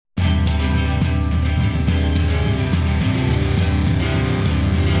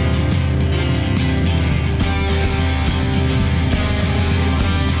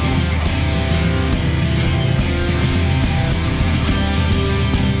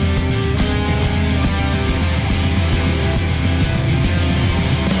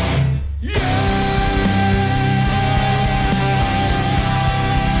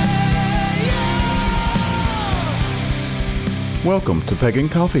Welcome to Pagan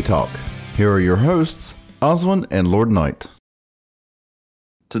Coffee Talk. Here are your hosts, Oswin and Lord Knight.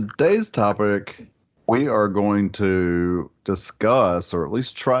 Today's topic, we are going to discuss, or at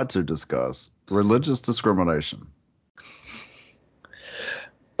least try to discuss, religious discrimination.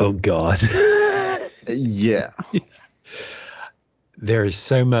 Oh, God. Yeah. There is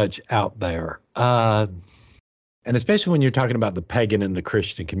so much out there. And especially when you're talking about the pagan and the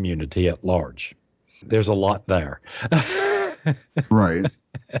Christian community at large. There's a lot there. Right.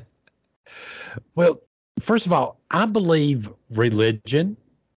 Well, first of all, I believe religion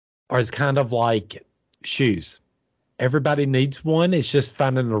is kind of like shoes. Everybody needs one. It's just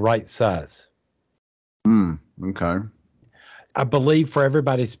finding the right size. Okay. I believe for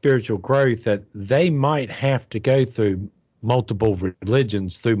everybody's spiritual growth that they might have to go through multiple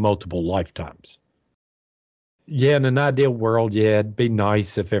religions through multiple lifetimes. Yeah, in an ideal world, yeah, it'd be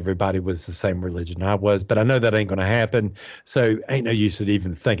nice if everybody was the same religion I was, but I know that ain't going to happen, so ain't no use in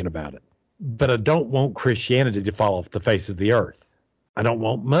even thinking about it. But I don't want Christianity to fall off the face of the earth. I don't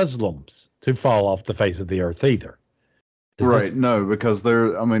want Muslims to fall off the face of the earth either. No, because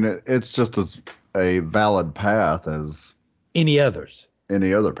it's just as a valid path as any others.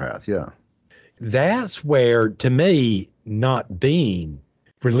 Any other path, yeah. That's where, to me, not being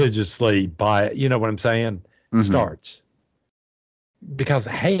religiously biased, you know what I'm saying, starts. Because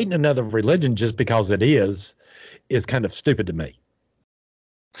hating another religion just because it is kind of stupid to me.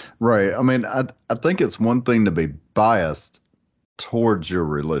 Right. I mean, I think it's one thing to be biased towards your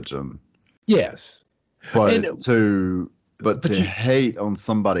religion. Yes. But to hate on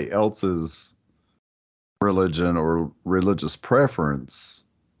somebody else's religion or religious preference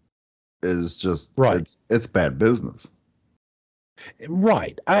is just right. It's bad business.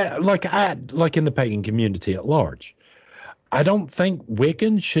 Right. I like in the pagan community at large. I don't think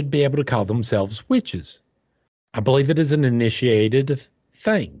Wiccans should be able to call themselves witches. I believe it is an initiated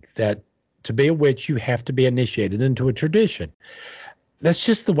thing that to be a witch, you have to be initiated into a tradition. That's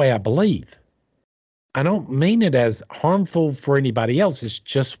just the way I believe. I don't mean it as harmful for anybody else. It's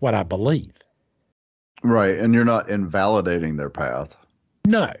just what I believe. Right. And you're not invalidating their path.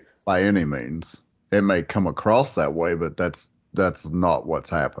 No. By any means. It may come across that way, but that's not what's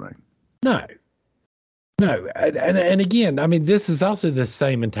happening. No. And again, I mean, this is also the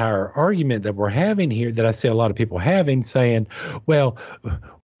same entire argument that we're having here that I see a lot of people having, saying, well,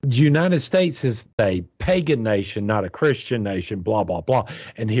 the United States is a pagan nation, not a Christian nation, blah, blah, blah.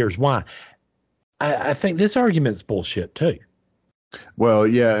 And here's why. I think this argument's bullshit too. Well,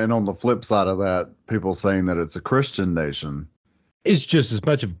 yeah, and on the flip side of that, people saying that it's a Christian nation. It's just as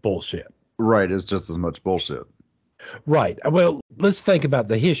much of bullshit. Right, it's just as much bullshit. Right. Well, let's think about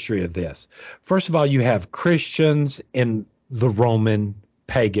the history of this. First of all, you have Christians in the Roman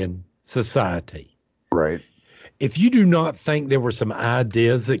pagan society. Right. If you do not think there were some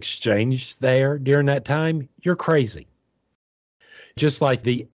ideas exchanged there during that time, you're crazy. Just like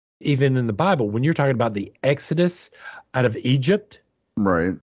even in the Bible, when you're talking about the Exodus out of Egypt.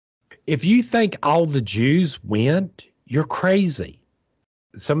 Right. If you think all the Jews went, you're crazy.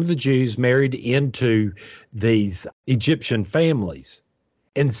 Some of the Jews married into these Egyptian families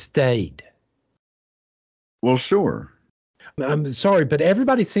and stayed. Well, sure. I'm sorry, but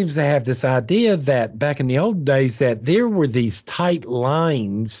everybody seems to have this idea that back in the old days that there were these tight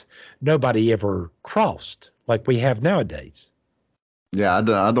lines nobody ever crossed like we have nowadays. Yeah,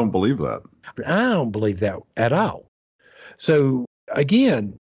 I don't believe that. I don't believe that at all. So,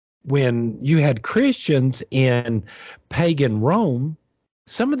 again, when you had Christians in pagan Rome,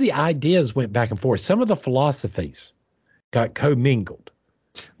 some of the ideas went back and forth. Some of the philosophies got commingled.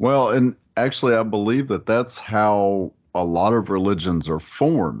 Well, and actually, I believe that that's how a lot of religions are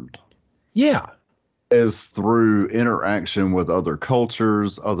formed. Yeah. Is through interaction with other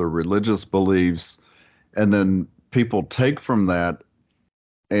cultures, other religious beliefs, and then people take from that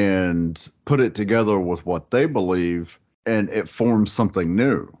and put it together with what they believe, and it forms something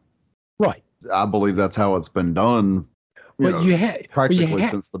new. Right. I believe that's how it's been done. Practically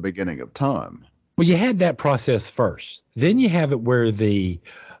since the beginning of time. Well, you had that process first. Then you have it where the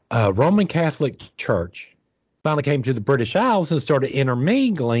Roman Catholic Church finally came to the British Isles and started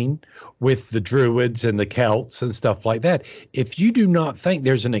intermingling with the Druids and the Celts and stuff like that. If you do not think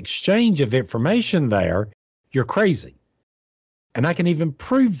there's an exchange of information there, you're crazy. And I can even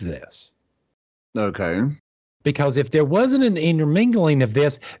prove this. Okay. Because if there wasn't an intermingling of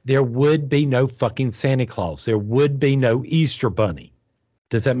this, there would be no fucking Santa Claus. There would be no Easter Bunny.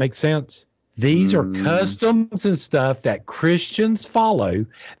 Does that make sense? These are customs and stuff that Christians follow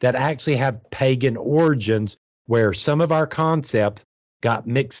that actually have pagan origins, where some of our concepts got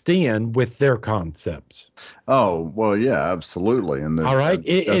mixed in with their concepts. Oh, well, yeah, absolutely. And All right.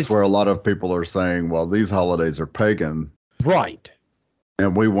 that's where a lot of people are saying, well, these holidays are pagan. Right.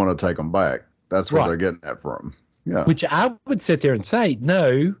 And we want to take them back. That's where Right. they're getting that from. Yeah. Which I would sit there and say,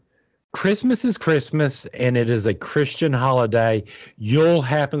 no, Christmas is Christmas and it is a Christian holiday. Yule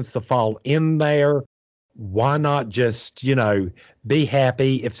happens to fall in there. Why not just, be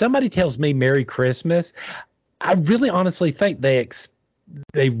happy? If somebody tells me Merry Christmas, I really honestly think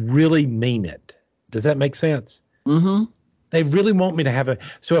they really mean it. Does that make sense? Mm-hmm. They really want me to have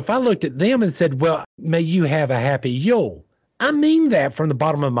so if I looked at them and said, well, may you have a happy Yule, I mean that from the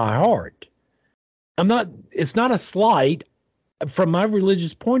bottom of my heart. It's not a slight. From my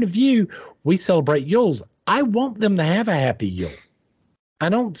religious point of view, we celebrate Yules. I want them to have a happy Yule. I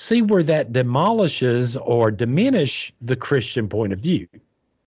don't see where that demolishes or diminish the Christian point of view.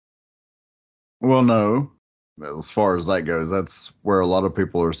 Well, no. As far as that goes, that's where a lot of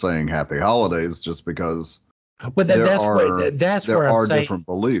people are saying happy holidays, just because there are different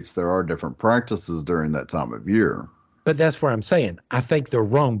beliefs. There are different practices during that time of year. But that's where I'm saying, I think they're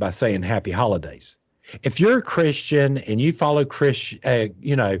wrong by saying happy holidays. If you're a Christian and you follow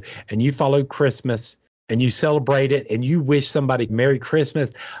and you follow Christmas and you celebrate it and you wish somebody Merry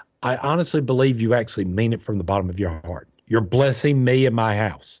Christmas, I honestly believe you actually mean it from the bottom of your heart. You're blessing me and my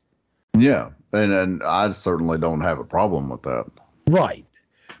house. Yeah. And I certainly don't have a problem with that. Right.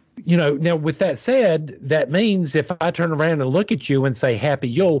 Now with that said, that means if I turn around and look at you and say Happy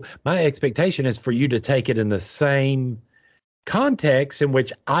Yule, my expectation is for you to take it in the same context in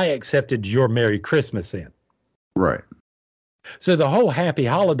which I accepted your Merry Christmas in. Right. So the whole happy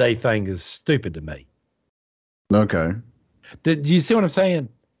holiday thing is stupid to me. Okay. Do you see what I'm saying?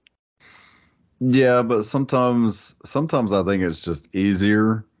 Yeah, but sometimes I think it's just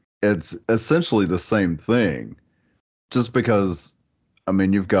easier. It's essentially the same thing. Just because,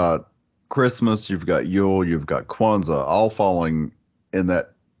 you've got Christmas, you've got Yule, you've got Kwanzaa, all falling in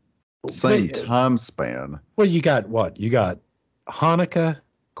that same time span. Well, you got what? You got Hanukkah,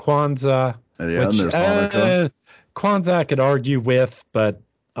 Kwanzaa. And there's Hanukkah. Kwanzaa I could argue with, but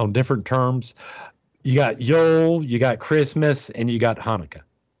on different terms. You got Yule, you got Christmas, and you got Hanukkah.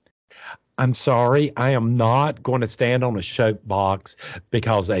 I'm sorry, I am not going to stand on a soapbox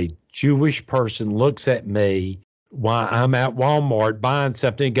because a Jewish person looks at me while I'm at Walmart buying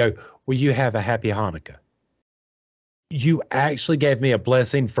something and go, will you have a happy Hanukkah? You actually gave me a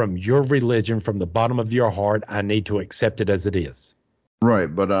blessing from your religion, from the bottom of your heart. I need to accept it as it is. Right,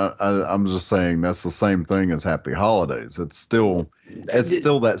 but I'm just saying that's the same thing as happy holidays. It's still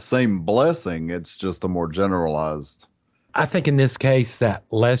that same blessing. It's just a more generalized. I think in this case, that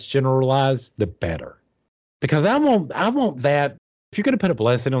less generalized, the better. Because I want that. If you're going to put a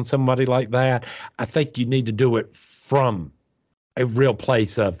blessing on somebody like that, I think you need to do it from a real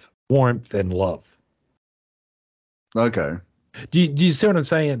place of warmth and love. Okay. Do you see what I'm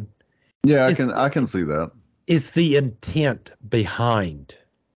saying? Yeah, I can see that. It's the intent behind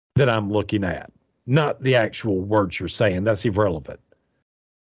that I'm looking at, not the actual words you're saying. That's irrelevant.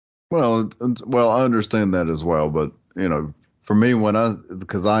 Well, I understand that as well, but for me,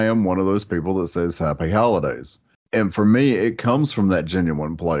 because I am one of those people that says happy holidays. And for me, it comes from that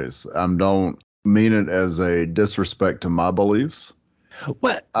genuine place. I don't mean it as a disrespect to my beliefs.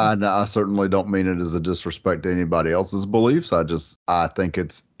 What? I certainly don't mean it as a disrespect to anybody else's beliefs. I think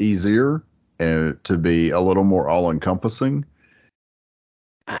it's easier to be a little more all-encompassing.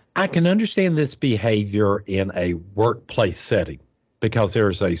 I can understand this behavior in a workplace setting because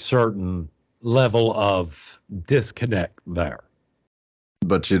there's a certain level of disconnect there.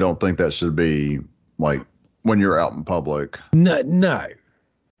 But you don't think that should be like when you're out in public? No,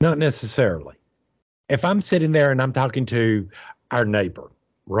 not necessarily. If I'm sitting there and I'm talking to our neighbor,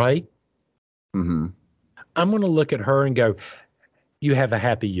 right? Mm-hmm. I'm going to look at her and go, you have a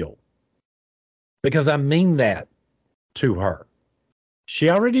happy Yule. Because I mean that to her. She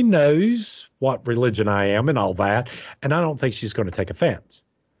already knows what religion I am and all that, and I don't think she's going to take offense.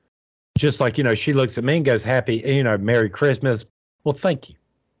 Just like, she looks at me and goes, happy, Merry Christmas. Well, thank you.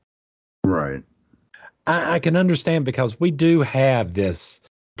 Right. I can understand because we do have this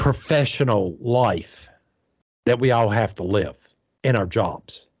professional life that we all have to live in our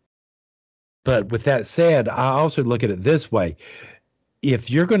jobs. But with that said, I also look at it this way. If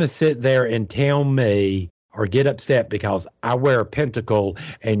you're going to sit there and tell me or get upset because I wear a pentacle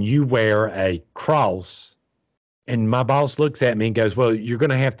and you wear a cross, and my boss looks at me and goes, well, you're going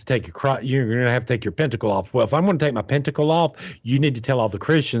to have to take you're going to have to take your pentacle off. Well, if I'm going to take my pentacle off, you need to tell all the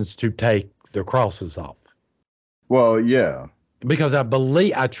Christians to take their crosses off. Well, yeah. Because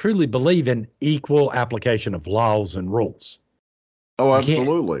I truly believe in equal application of laws and rules. Oh, You can't,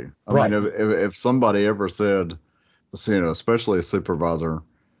 absolutely. I right. mean, if somebody ever said, especially a supervisor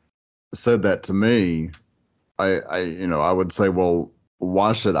said that to me, I would say, well,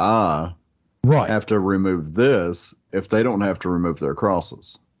 why should I Right. have to remove this if they don't have to remove their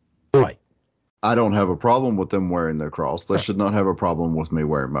crosses? Right. I don't have a problem with them wearing their cross. They Right. should not have a problem with me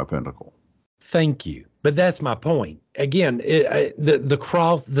wearing my pentacle. Thank you. But that's my point. Again, the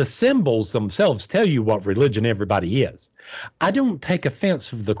cross, the symbols themselves tell you what religion everybody is. I don't take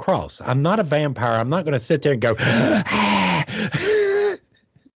offense of the cross. I'm not a vampire. I'm not going to sit there and go,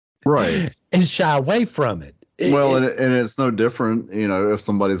 Right. and shy away from it. Well, and it's no different, if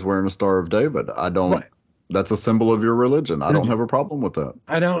somebody's wearing a Star of David. I don't. Right. That's a symbol of your religion. I don't have a problem with that.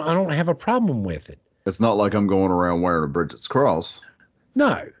 I don't have a problem with it. It's not like I'm going around wearing a Bridget's cross.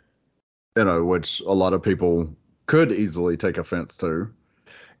 No. Which a lot of people could easily take offense to.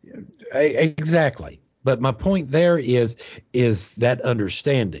 Exactly. But my point there is that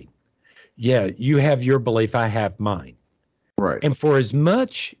understanding. Yeah, you have your belief, I have mine. Right. And for as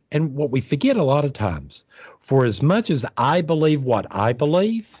much, and what we forget a lot of times, for as much as I believe what I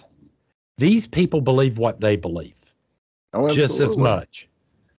believe, these people believe what they believe. Oh, just as absolutely. much.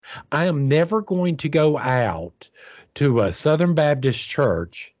 I am never going to go out to a Southern Baptist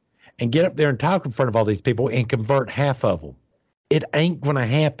church and get up there and talk in front of all these people and convert half of them. It ain't going to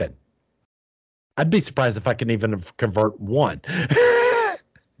happen. I'd be surprised if I can even convert one.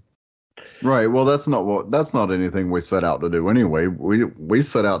 Right. Well, that's not anything we set out to do anyway. We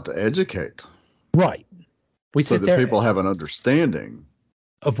set out to educate. Right. We so sit that there people have an understanding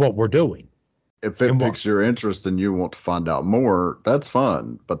of what we're doing. If it piques your interest and you want to find out more, that's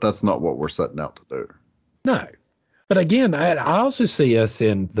fine. But that's not what we're setting out to do. No. But again, I also see us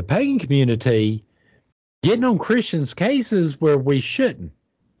in the pagan community getting on Christians' cases where we shouldn't.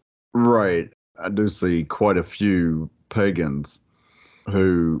 Right. I do see quite a few pagans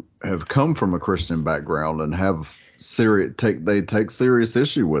who have come from a Christian background and have take serious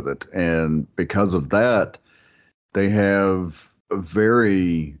issue with it. And because of that, they have a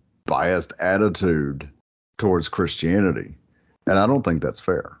very biased attitude towards Christianity. And I don't think that's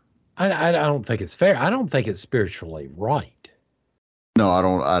fair. I don't think it's fair. I don't think it's spiritually right. No, I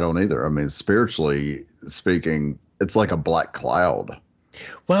don't either. I mean, spiritually speaking, it's like a black cloud.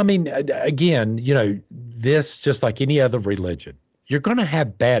 Well, I mean, again, this, just like any other religion, you're going to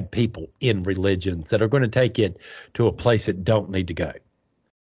have bad people in religions that are going to take it to a place it don't need to go.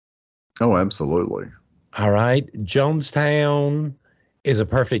 Oh, absolutely. All right. Jonestown is a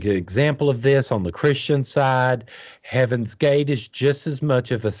perfect example of this on the Christian side. Heaven's Gate is just as much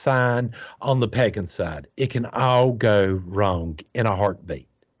of a sign on the pagan side. It can all go wrong in a heartbeat.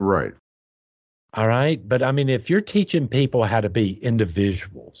 Right. All right. But I mean, if you're teaching people how to be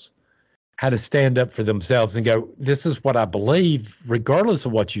individuals, how to stand up for themselves and go, this is what I believe, regardless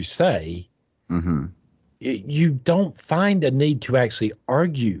of what you say, you don't find a need to actually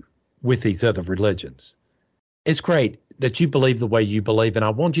argue with these other religions. It's great that you believe the way you believe, and I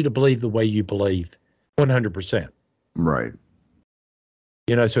want you to believe the way you believe 100%. Right.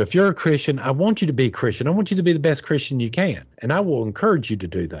 So if you're a Christian, I want you to be a Christian. I want you to be the best Christian you can, and I will encourage you to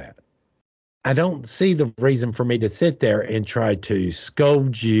do that. I don't see the reason for me to sit there and try to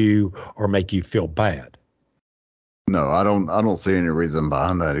scold you or make you feel bad. No, I don't see any reason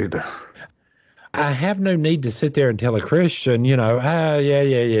behind that either. I have no need to sit there and tell a Christian, yeah,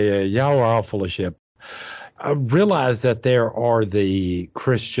 y'all are all full of shit. I realize that there are the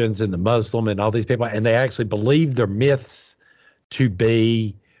Christians and the Muslim and all these people, and they actually believe their myths to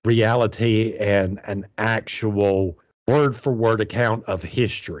be reality and an actual word-for-word account of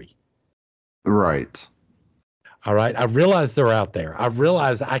history. Right. All right. I realize they're out there. I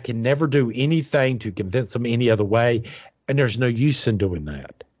realize I can never do anything to convince them any other way, and there's no use in doing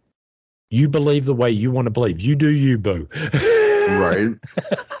that. You believe the way you want to believe. You do you, boo. Right.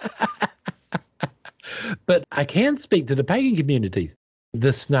 But I can speak to the pagan communities.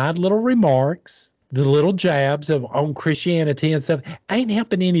 The snide little remarks, the little jabs on Christianity and stuff ain't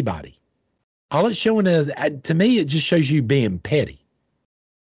helping anybody. All it's showing is, to me, it just shows you being petty.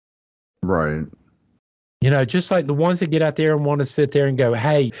 Right. Just like the ones that get out there and want to sit there and go,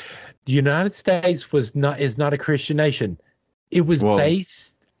 hey, the United States is not a Christian nation. It was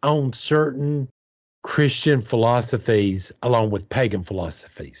based on certain Christian philosophies along with pagan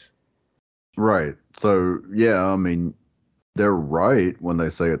philosophies. Right. So, yeah, I mean, they're right when they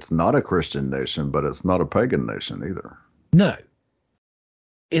say it's not a Christian nation, but it's not a pagan nation either. No.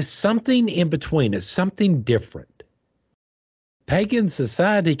 It's something in between. It's something different. Pagan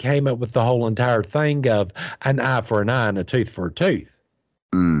society came up with the whole entire thing of an eye for an eye and a tooth for a tooth.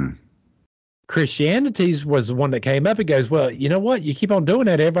 Christianity's was the one that came up and goes, well, you know what? You keep on doing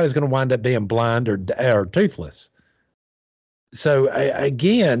that, everybody's going to wind up being blind or toothless. So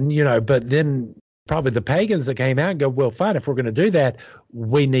again, but then probably the pagans that came out and go, well, fine, if we're going to do that,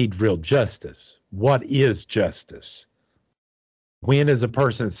 we need real justice. What is justice? When is a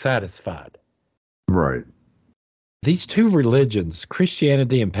person satisfied? Right. These two religions,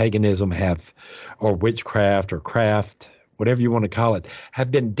 Christianity and paganism or witchcraft or craft, whatever you want to call it, have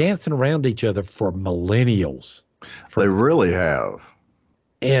been dancing around each other for millennials. They really have.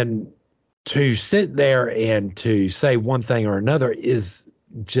 And to sit there and to say one thing or another is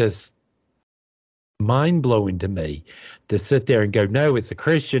just mind-blowing to me, to sit there and go, no, it's a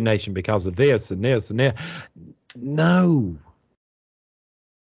Christian nation because of this and this and that. No.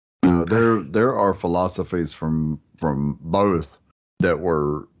 There are philosophies from both that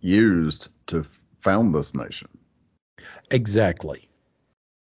were used to found this nation. Exactly.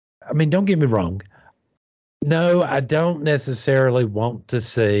 I mean, don't get me wrong. No, I don't necessarily want to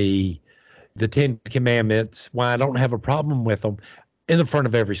see the Ten Commandments, why I don't have a problem with them, in the front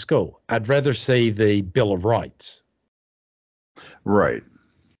of every school. I'd rather see the Bill of Rights. Right.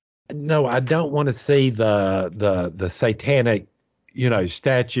 No, I don't want to see the satanic,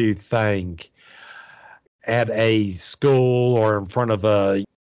 statue thing at a school or in front of a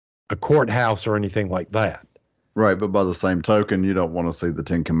courthouse or anything like that. Right, but by the same token, you don't want to see the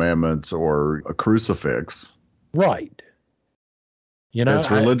Ten Commandments or a crucifix. Right.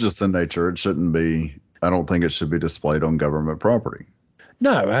 It's religious in nature. It shouldn't be, I don't think it should be displayed on government property.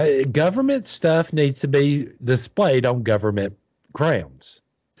 No, government stuff needs to be displayed on government grounds.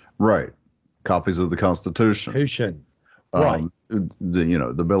 Right. Copies of the Constitution. Right.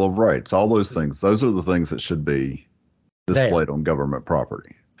 The Bill of Rights, all those things. Those are the things that should be displayed on government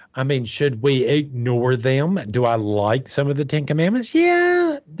property. I mean, should we ignore them? Do I like some of the Ten Commandments?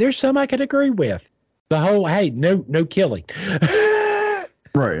 Yeah, there's some I can agree with. The whole, hey, no killing.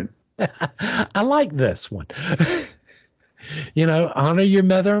 Right. I like this one. Honor your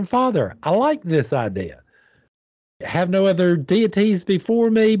mother and father. I like this idea. Have no other deities before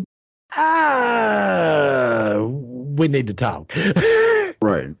me. We need to talk.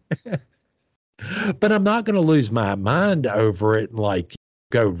 Right. But I'm not going to lose my mind over it and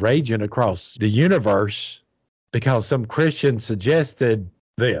go raging across the universe because some Christian suggested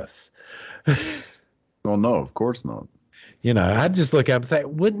this. Well, no, of course not. I just look up and say,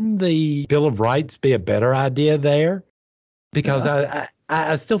 wouldn't the Bill of Rights be a better idea there? Because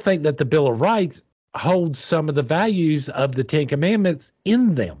I still think that the Bill of Rights holds some of the values of the Ten Commandments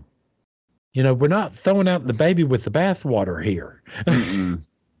in them. We're not throwing out the baby with the bathwater here.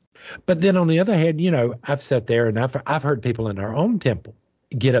 But then on the other hand, I've sat there and I've heard people in our own temple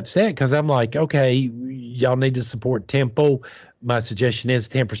get upset because I'm like, okay, y'all need to support temple. My suggestion is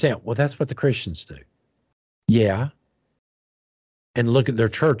 10%. Well, that's what the Christians do. Yeah. And look at their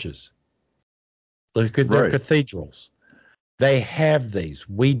churches. Look at their cathedrals. They have these.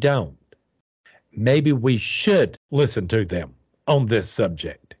 We don't. Maybe we should listen to them on this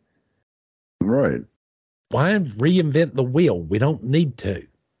subject. Right. Why reinvent the wheel? We don't need to.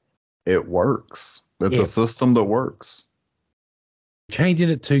 It works. It's a system that works. Changing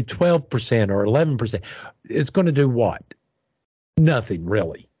it to 12% or 11%, it's going to do what? Nothing,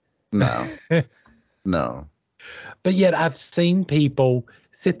 really. No. No. But yet I've seen people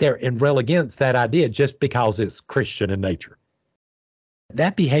sit there and rail against that idea just because it's Christian in nature.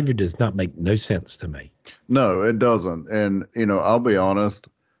 That behavior does not make no sense to me. No, it doesn't. And, I'll be honest,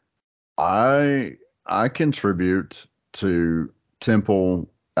 I contribute to temple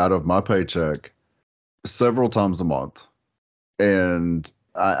out of my paycheck several times a month. And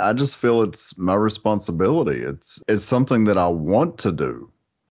I just feel it's my responsibility. It's something that I want to do.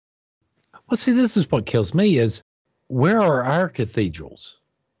 Well, see, this is what kills me is, where are our cathedrals?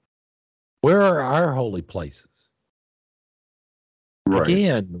 Where are our holy places? Right.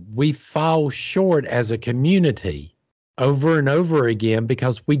 Again, we fall short as a community over and over again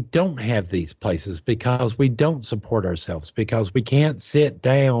because we don't have these places, because we don't support ourselves, because we can't sit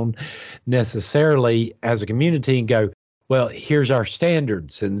down necessarily as a community and go, well, here's our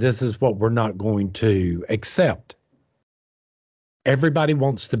standards, and this is what we're not going to accept. Everybody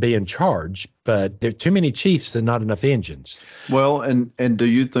wants to be in charge, but there are too many chiefs and not enough engines. Well, and do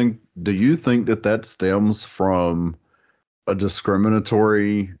you think that stems from a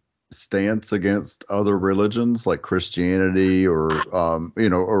discriminatory stance against other religions like Christianity or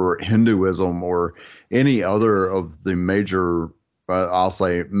or Hinduism or any other of the major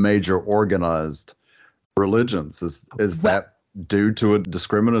major organized religions? Is that due to a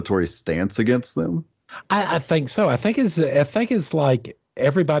discriminatory stance against them? I think so. I think it's like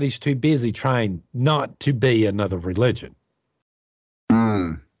everybody's too busy trying not to be another religion.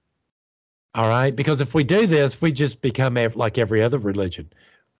 Mm. All right? Because if we do this, we just become like every other religion.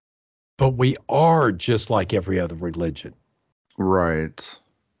 But we are just like every other religion. Right.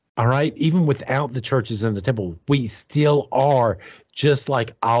 All right? Even without the churches and the temple, we still are just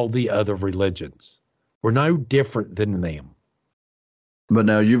like all the other religions. We're no different than them. But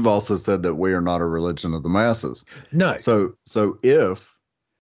now you've also said that we are not a religion of the masses. No. So if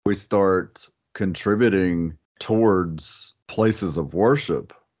we start contributing towards places of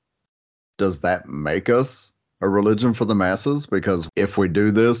worship, does that make us a religion for the masses? Because if we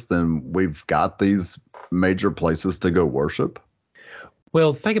do this, then we've got these major places to go worship.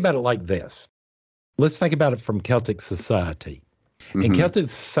 Well, think about it like this. Let's think about it from Celtic society. In Celtic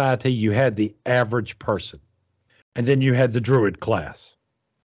society, you had the average person, and then you had the Druid class.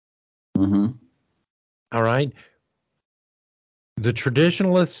 Mm-hmm. All right. The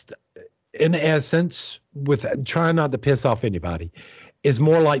traditionalist, in essence, with trying not to piss off anybody, is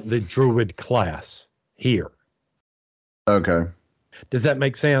more like the Druid class here. Okay. Does that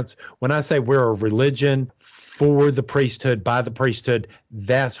make sense? When I say we're a religion for the priesthood, by the priesthood,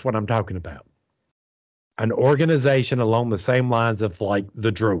 that's what I'm talking about. An organization along the same lines of like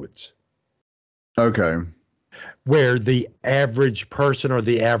the Druids. Okay. Where the average person or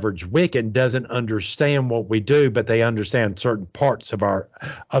the average Wiccan doesn't understand what we do, but they understand certain parts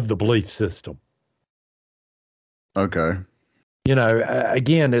of the belief system. Okay. You know,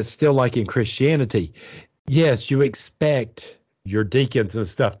 again, it's still like in Christianity. Yes, you expect your deacons and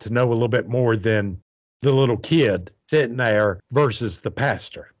stuff to know a little bit more than the little kid sitting there versus the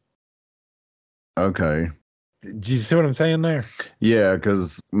pastor. Okay. Do you see what I'm saying there? Yeah,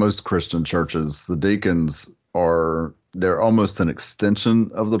 because most Christian churches, the deacons they're almost an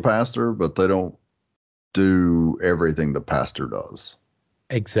extension of the pastor, but they don't do everything the pastor does.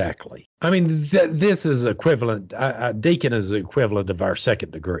 Exactly. I mean, this is equivalent. A deacon is the equivalent of our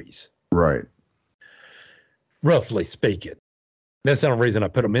second degrees. Right. Roughly speaking. That's the only reason I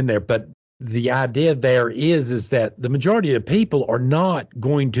put them in there. But the idea there is that the majority of people are not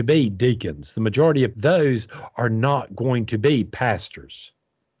going to be deacons. The majority of those are not going to be pastors.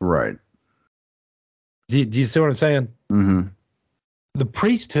 Right. Do you see what I'm saying? Mm-hmm. The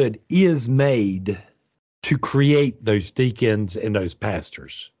priesthood is made to create those deacons and those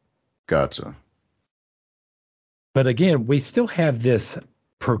pastors. Gotcha. But again, we still have this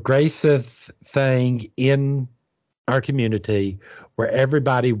progressive thing in our community where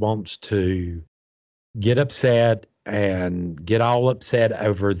everybody wants to get upset and get all upset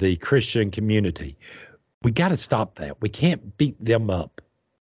over the Christian community. We got to stop that. We can't beat them up.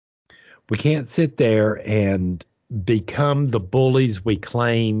 We can't sit there and become the bullies we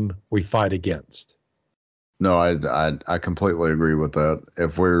claim we fight against. No, I completely agree with that.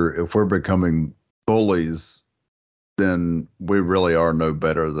 If we're becoming bullies, then we really are no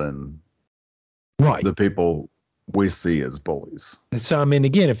better than the people we see as bullies. So, I mean,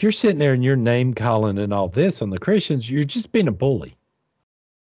 again, if you're sitting there and you're name calling and all this on the Christians, you're just being a bully.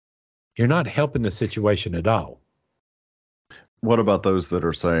 You're not helping the situation at all. What about those that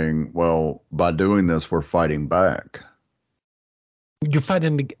are saying, well, by doing this, we're fighting back? You're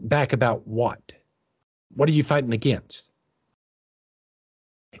fighting back about what? What are you fighting against?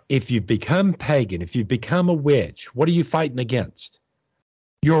 If you become pagan, if you become a witch, what are you fighting against?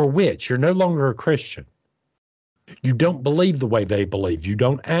 You're a witch. You're no longer a Christian. You don't believe the way they believe. You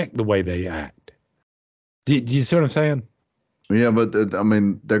don't act the way they act. Do you see what I'm saying? Yeah, but I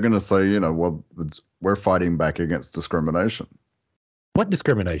mean, they're going to say, well, we're fighting back against discrimination. What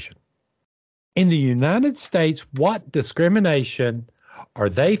discrimination? In the United States, what discrimination are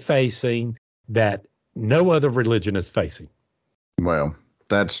they facing that no other religion is facing? Well,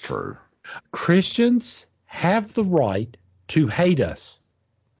 that's true. Christians have the right to hate us.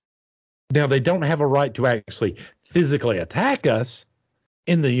 Now, they don't have a right to actually physically attack us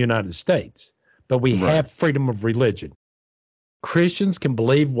in the United States, but we have freedom of religion. Christians can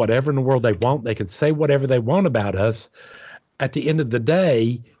believe whatever in the world they want. They can say whatever they want about us. At the end of the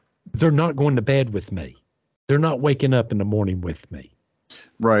day, they're not going to bed with me. They're not waking up in the morning with me.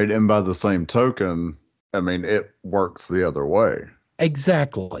 Right. And by the same token, I mean, it works the other way.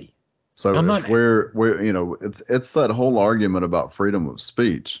 Exactly. So if we're it's that whole argument about freedom of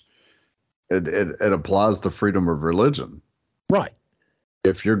speech. It applies to freedom of religion. Right.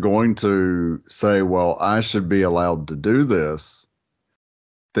 If you're going to say, well, I should be allowed to do this,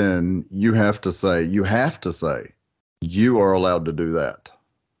 then you have to say, you are allowed to do that.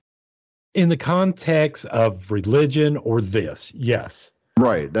 In the context of religion or this, yes.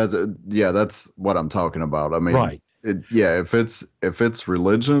 Right. That's what I'm talking about. I mean, right. if it's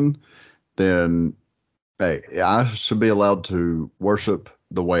religion, then hey, I should be allowed to worship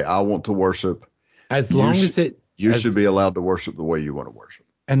the way I want to worship. As long as it you should be allowed to worship the way you want to worship.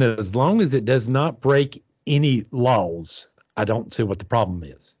 And as long as it does not break any laws, I don't see what the problem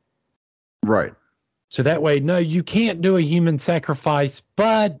is. Right. So that way, no, you can't do a human sacrifice,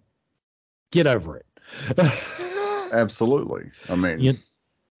 but get over it. Absolutely. I mean, do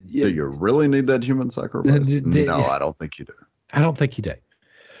you really need that human sacrifice? No, I don't think you do. I don't think you do.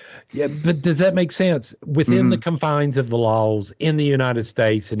 Yeah, but does that make sense? Within the confines of the laws in the United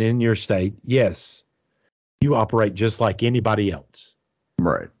States and in your state, yes, you operate just like anybody else.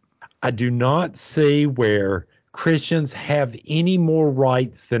 Right. I do not see where Christians have any more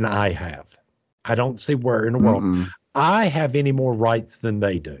rights than I have. I don't see where in the world I have any more rights than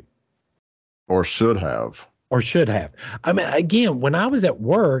they do. Or should have. I mean, again, when I was at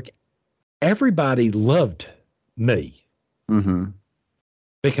work, everybody loved me.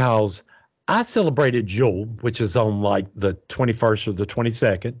 Because I celebrated Jule, which is on like the 21st or the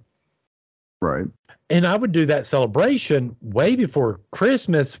 22nd. Right. And I would do that celebration way before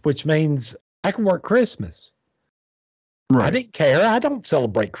Christmas, which means I can work Christmas. Right. I didn't care. I don't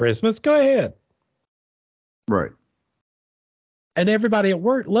celebrate Christmas. Go ahead. Right. And everybody at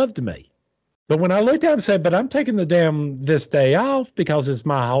work loved me. But when I looked at it and said, but I'm taking this day off because it's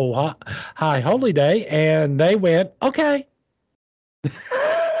my whole high holy day. And they went, okay.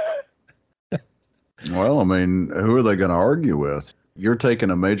 Well, I mean, who are they going to argue with? You're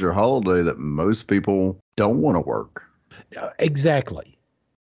taking a major holiday that most people don't want to work. Exactly.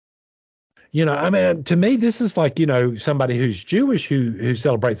 You know, I mean, to me, this is like, you know, somebody who's Jewish who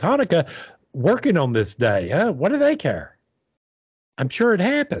celebrates Hanukkah working on this day. Huh? What do they care? I'm sure it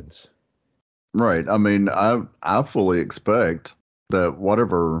happens. Right. I mean, I fully expect that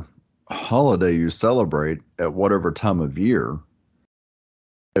whatever holiday you celebrate at whatever time of year,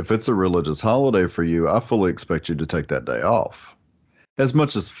 if it's a religious holiday for you, I fully expect you to take that day off as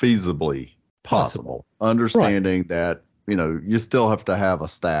much as feasibly possible. Understanding that, you know, you still have to have a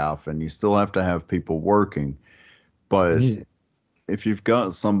staff and you still have to have people working. But if you've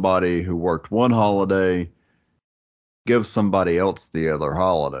got somebody who worked one holiday, give somebody else the other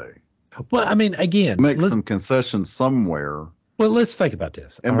holiday. Well, I mean, again, make some concessions somewhere. Well, let's think about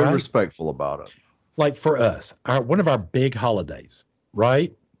this. And be respectful about it. Like for us, one of our big holidays,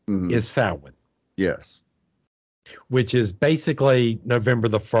 right, is Samhain. Yes. Which is basically November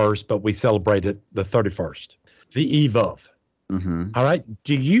the 1st, but we celebrate it the 31st, the eve of. All right.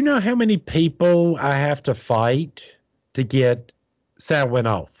 Do you know how many people I have to fight to get Samhain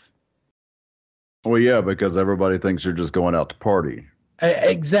off? Well, yeah, because everybody thinks you're just going out to party.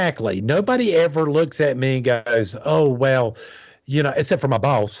 Exactly. Nobody ever looks at me and goes, oh, well, you know, except for my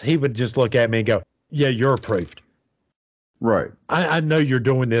boss. He would just look at me and go, yeah, you're approved. Right. I know you're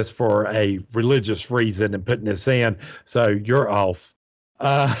doing this for a religious reason and putting this in, so you're off.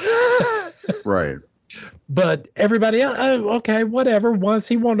 Right. But everybody else, oh, okay, whatever. Once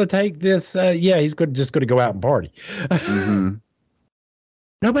he wanted to take this, he's just going to go out and party.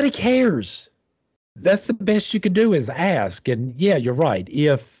 Nobody cares. That's the best you can do is ask. And yeah, you're right.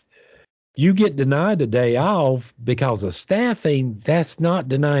 If you get denied a day off because of staffing, that's not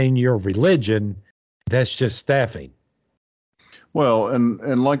denying your religion. That's just staffing. Well,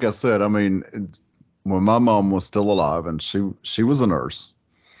 and like I said, I mean, when my mom was still alive and she was a nurse,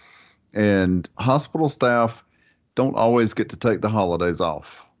 and hospital staff don't always get to take the holidays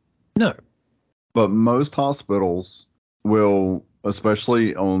off. No. But most hospitals will,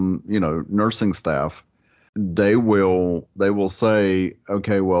 especially on, you know, nursing staff, they will say,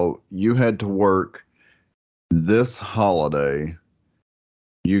 okay, well, you had to work this holiday.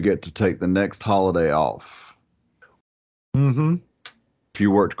 You get to take the next holiday off. If you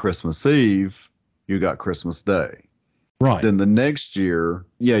worked Christmas Eve, you got Christmas Day. Right. Then the next year,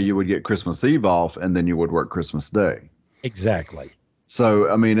 you would get Christmas Eve off, and then you would work Christmas Day. Exactly. So,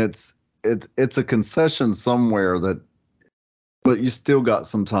 I mean, it's a concession somewhere but you still got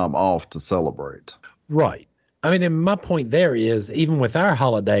some time off to celebrate. Right. I mean, and my point there is, even with our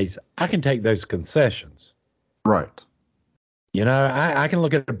holidays, I can take those concessions. Right. You know, I can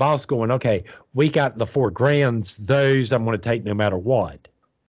look at the boss going, okay, we got the 4 grands. Those I'm going to take no matter what.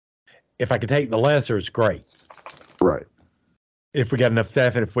 If I can take the lesser, it's great. Right. If we got enough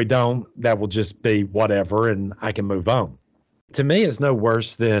staff, and if we don't, that will just be whatever, and I can move on. To me, it's no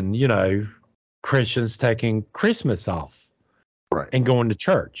worse than, you know, Christians taking Christmas off. Right. And going to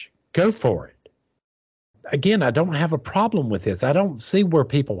church. Go for it. Again, I don't have a problem with this. I don't see where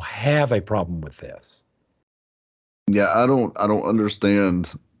people have a problem with this. Yeah, I don't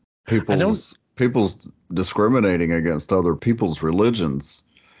understand people's people's discriminating against other people's religions.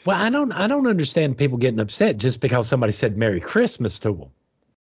 Well, I don't understand people getting upset just because somebody said Merry Christmas to them.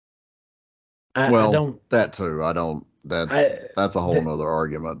 I don't. That too. I don't. That's a whole nother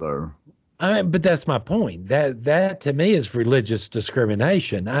argument, though. But that's my point. That to me is religious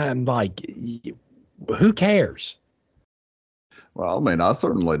discrimination. I'm like, who cares? Well, I mean, I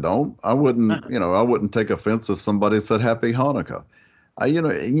certainly don't. I wouldn't, I wouldn't take offense if somebody said Happy Hanukkah.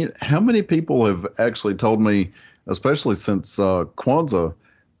 How many people have actually told me, especially since Kwanzaa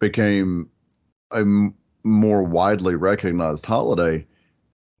became a more widely recognized holiday,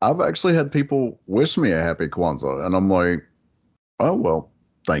 I've actually had people wish me a happy Kwanzaa, and I'm like, oh, well,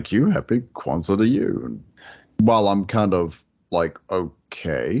 thank you. Happy Kwanzaa to you. And while I'm kind of like,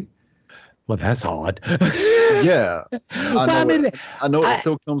 okay. Well, that's odd. Yeah. I know it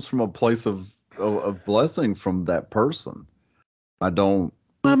still comes from a place of blessing from that person.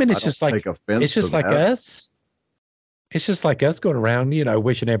 It's just like us. It's just like us going around,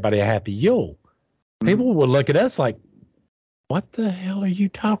 wishing everybody a happy Yule. People will look at us like, what the hell are you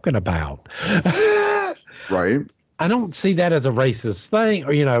talking about? Right. I don't see that as a racist thing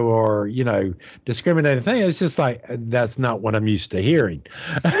or discriminating thing. It's just like, that's not what I'm used to hearing.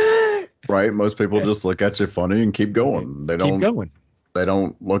 Right. Most people just look at you funny and keep going. They don't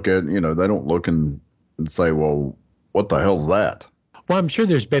look at, they don't look and say, well, what the hell's that? Well, I'm sure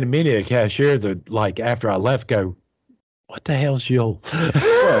there's been many a cashier that, like, after I left, go, what the hell's Yule?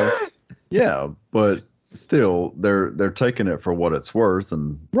 Well, yeah, but still, they're taking it for what it's worth.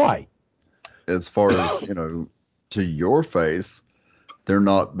 And right. As far as, to your face, they're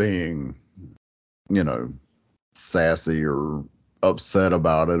not being, sassy or upset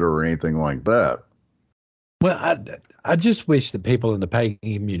about it or anything like that. Well, I just wish that people in the pagan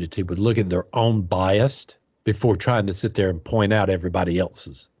community would look at their own bias before trying to sit there and point out everybody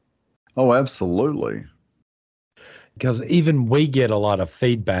else's. Oh, absolutely. Because even we get a lot of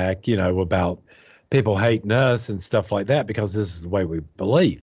feedback, about people hating us and stuff like that because this is the way we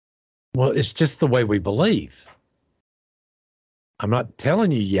believe. Well, it's just the way we believe. I'm not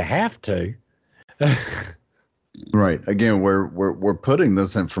telling you have to. Right. Again, we're putting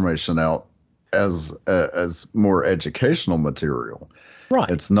this information out as more educational material.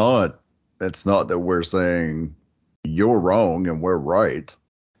 Right. It's not that we're saying you're wrong and we're right.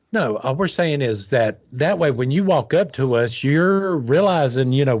 No, all we're saying is that way when you walk up to us, you're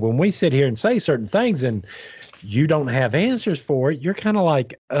realizing, when we sit here and say certain things and you don't have answers for it, you're kind of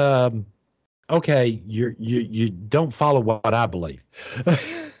like, okay, you don't follow what I believe.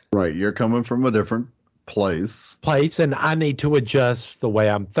 Right. You're coming from a different place, and I need to adjust the way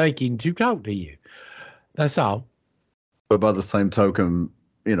I'm thinking to talk to you. That's all. But by the same token,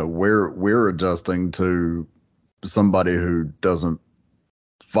 we're adjusting to somebody who doesn't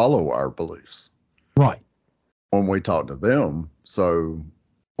follow our beliefs. Right. When we talk to them. So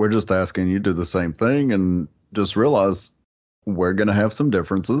we're just asking you to do the same thing and just realize we're going to have some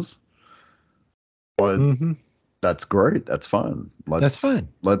differences. But that's great. That's fine. That's fine.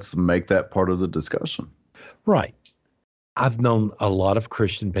 Let's make that part of the discussion. Right. I've known a lot of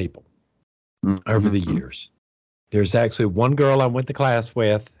Christian people over the years. There's actually one girl I went to class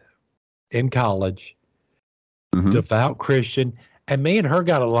with in college, devout Christian, and me and her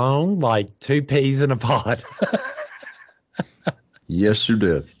got along like two peas in a pod. Yes, you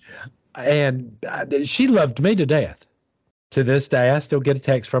did. And she loved me to death. To this day, I still get a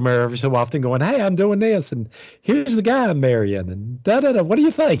text from her every so often going, hey, I'm doing this, and here's the guy I'm marrying, and da-da-da, what do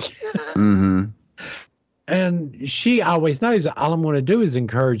you think? And she always knows that all I'm going to do is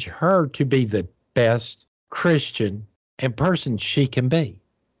encourage her to be the best Christian and person she can be.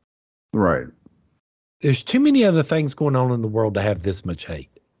 Right. There's too many other things going on in the world to have this much hate.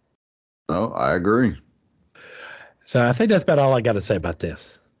 Oh, I agree. So I think that's about all I got to say about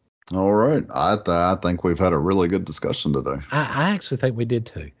this. All right. I think we've had a really good discussion today. I actually think we did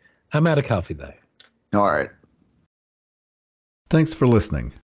too. I'm out of coffee though. All right. Thanks for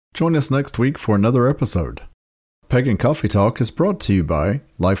listening. Join us next week for another episode. Pagan Coffee Talk is brought to you by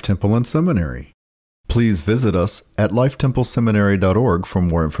Life Temple and Seminary. Please visit us at lifetempleseminary.org for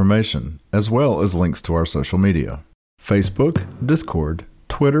more information, as well as links to our social media: Facebook, Discord,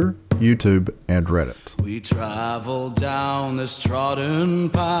 Twitter, YouTube, and Reddit. We travel down this trodden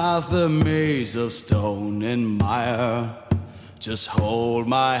path, a maze of stone and mire. Just hold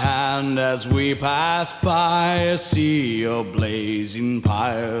my hand as we pass by a sea of blazing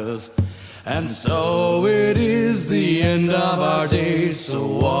pyres. And so it is the end of our days, so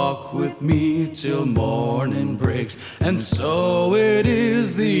walk with me till morning breaks. And so it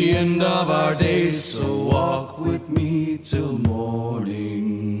is the end of our days, so walk with me till morning